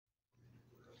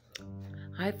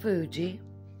Hi, Fuji.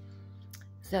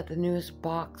 Is that the newest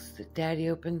box that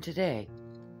Daddy opened today?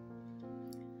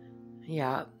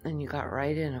 Yeah, and you got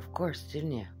right in, of course,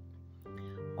 didn't you?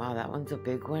 Wow, that one's a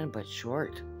big one, but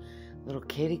short. Little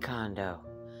kitty condo.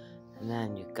 And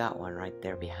then you got one right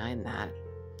there behind that.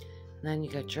 And then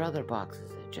you got your other boxes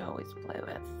that you always play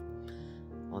with.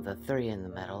 Well, the 3 in the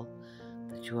middle.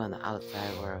 The 2 on the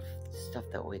outside were of stuff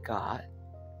that we got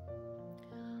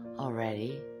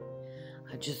already.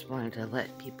 I just wanted to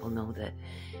let people know that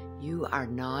you are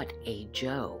not a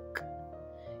joke.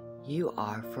 You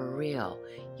are for real.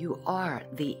 You are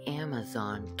the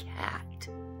Amazon cat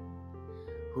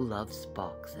who loves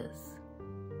boxes.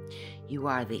 You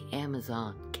are the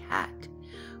Amazon cat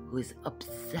who is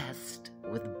obsessed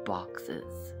with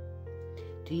boxes.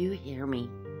 Do you hear me?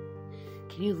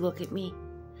 Can you look at me?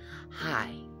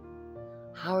 Hi.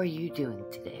 How are you doing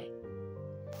today?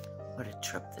 What a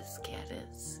trip this cat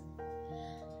is.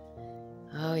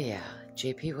 Oh yeah,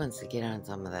 JP wants to get on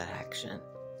some of that action.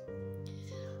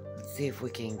 Let's see if we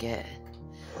can get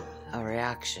a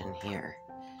reaction here,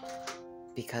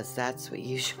 because that's what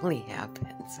usually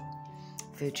happens.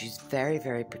 Fuji's very,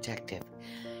 very protective.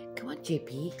 Come on,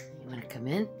 JP. You want to come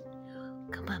in?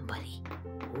 Come on, buddy.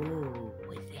 Ooh,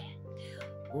 what's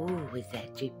that? Ooh, what's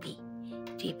that, JP?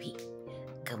 JP,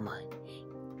 come on.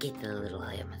 Get the little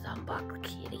Amazon box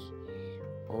kitty.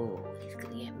 Oh, he's going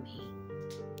to get me.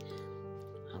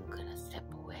 I'm going to step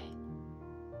away.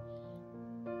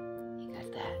 He got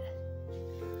that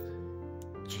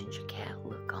ginger cat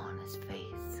look on his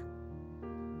face,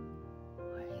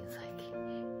 where he's like,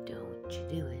 don't you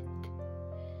do it.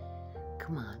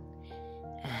 Come on.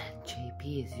 And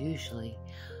JP is usually,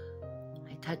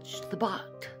 I touched the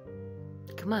bot.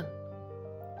 Come on.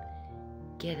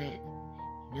 Get it.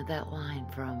 You know that line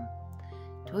from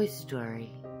Toy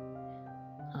Story?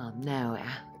 No,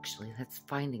 actually, that's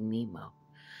Finding Nemo.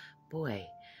 Boy,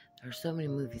 there are so many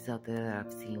movies out there that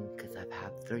I've seen because I've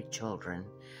had 3 children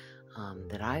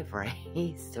that I've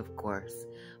raised, of course,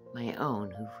 my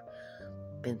own,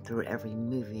 who've been through every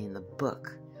movie in the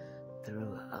book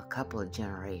through a couple of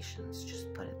generations,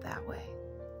 just put it that way.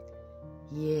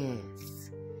 Yes,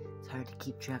 it's hard to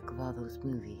keep track of all those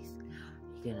movies.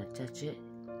 Are you gonna touch it?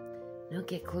 No,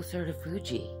 get closer to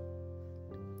Fuji.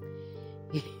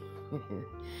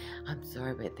 I'm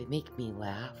sorry, but they make me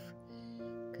laugh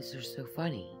because they're so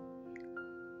funny.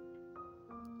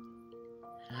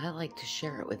 And I like to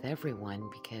share it with everyone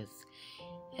because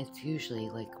it's usually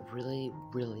like really,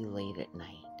 really late at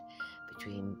night,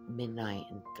 between midnight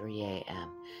and 3 a.m.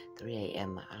 3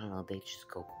 a.m., I don't know, they just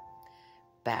go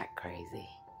bat crazy.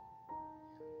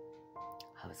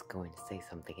 I was going to say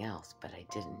something else, but I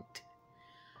didn't.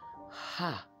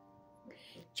 Ha!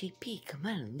 JP, come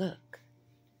on, look.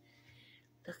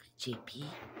 Look at JP.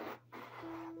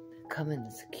 They're coming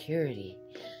to security.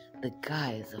 The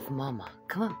guys of Mama.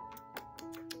 Come on.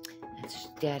 That's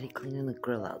just Daddy cleaning the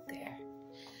grill out there.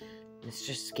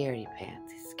 Mr. Scaredy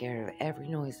Pants. He's scared of every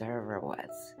noise there ever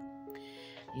was.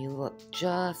 You look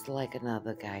just like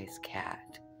another guy's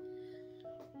cat.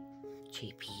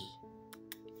 JP.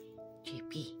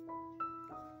 JP.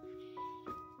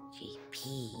 JP.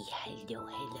 Hello,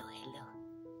 hello, hello.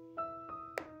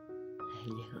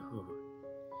 Hello.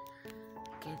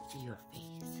 I can't see your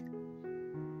face.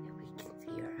 And we can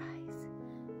see your eyes.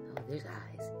 Oh, there's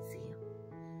eyes. See them?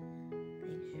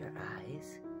 There's your eyes.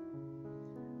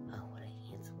 Oh, what a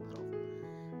handsome little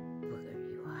booger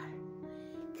you are.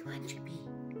 Come on, JP.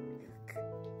 Look.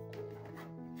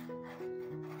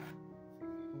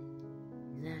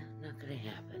 Nah, not gonna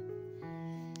happen.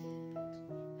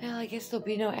 Well, I guess there'll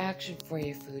be no action for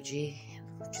you, Fuji.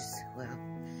 Which is, well,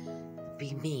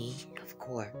 be me, of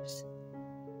course.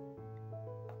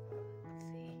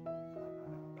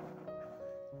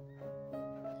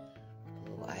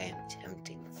 I am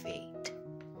tempting fate.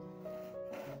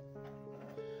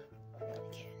 I'm gonna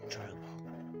get in trouble.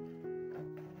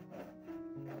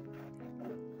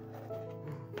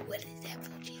 Ooh, what is that,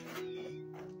 Fuji?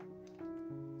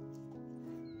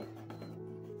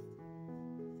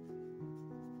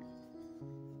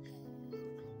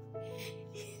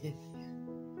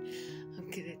 I'm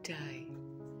gonna die.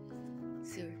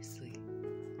 Seriously.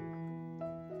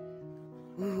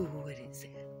 Ooh, what is that?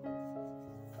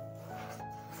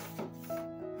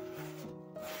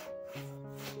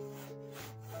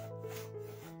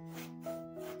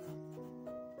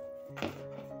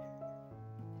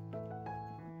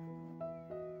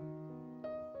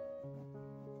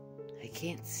 I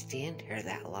can't stand her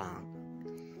that long.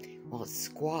 Well,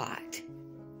 squat.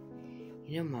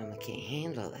 You know Mama can't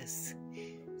handle this.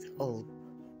 It's old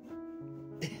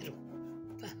fiddle.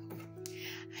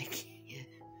 I can't.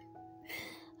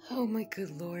 Oh my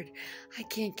good Lord. I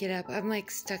can't get up. I'm like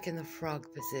stuck in the frog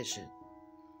position.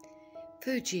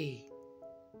 Fuji.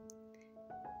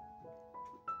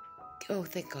 Oh,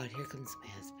 thank God. Here comes my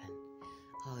husband.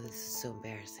 Oh, this is so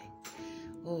embarrassing.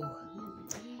 Oh.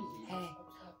 Hey.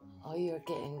 Oh, you're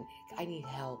getting... I need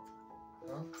help.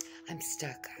 Huh? I'm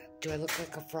stuck. Do I look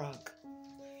like a frog?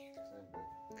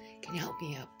 Can you help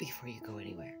me up before you go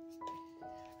anywhere?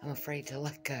 I'm afraid to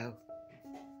let go.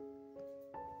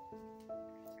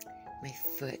 My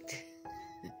foot.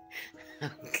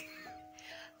 Okay.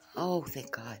 Oh,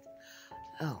 thank God.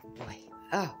 Oh, boy.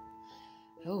 Oh,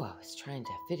 I was trying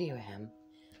to video him.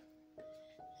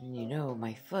 And you know,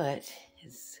 my foot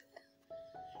is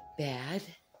bad.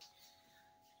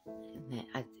 And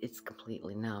it's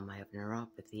completely numb. I have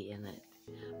neuropathy in it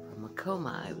from a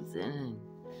coma I was in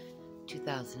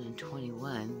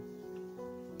 2021.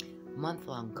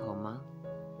 Month-long coma.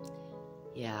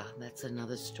 Yeah, that's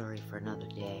another story for another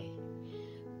day.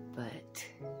 But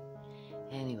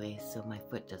anyway, so my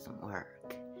foot doesn't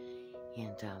work.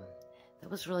 And that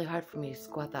was really hard for me to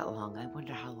squat that long. I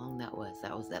wonder how long that was.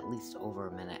 That was at least over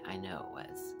a minute. I know it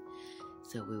was.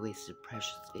 So we wasted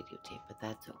precious videotape, but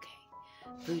that's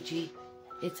okay. Fuji,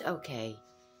 it's okay.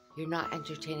 You're not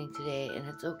entertaining today, and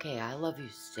it's okay. I love you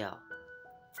still.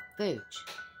 Fuji.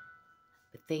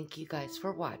 But thank you guys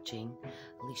for watching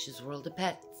Alicia's World of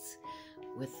Pets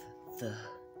with the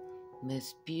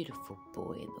most beautiful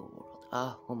boy in the world.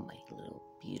 Oh, my little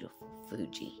beautiful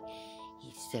Fuji.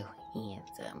 He's so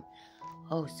handsome.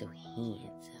 Oh, so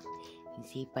handsome. You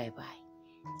say bye-bye.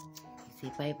 You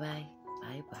say bye-bye.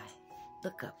 Bye-bye.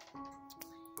 Look up.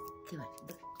 Come on.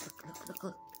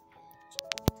 Look.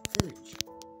 Fuji.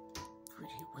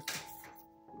 Fuji, what's this?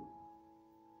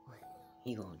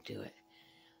 He won't do it.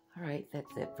 All right,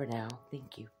 that's it for now.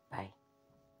 Thank you. Bye.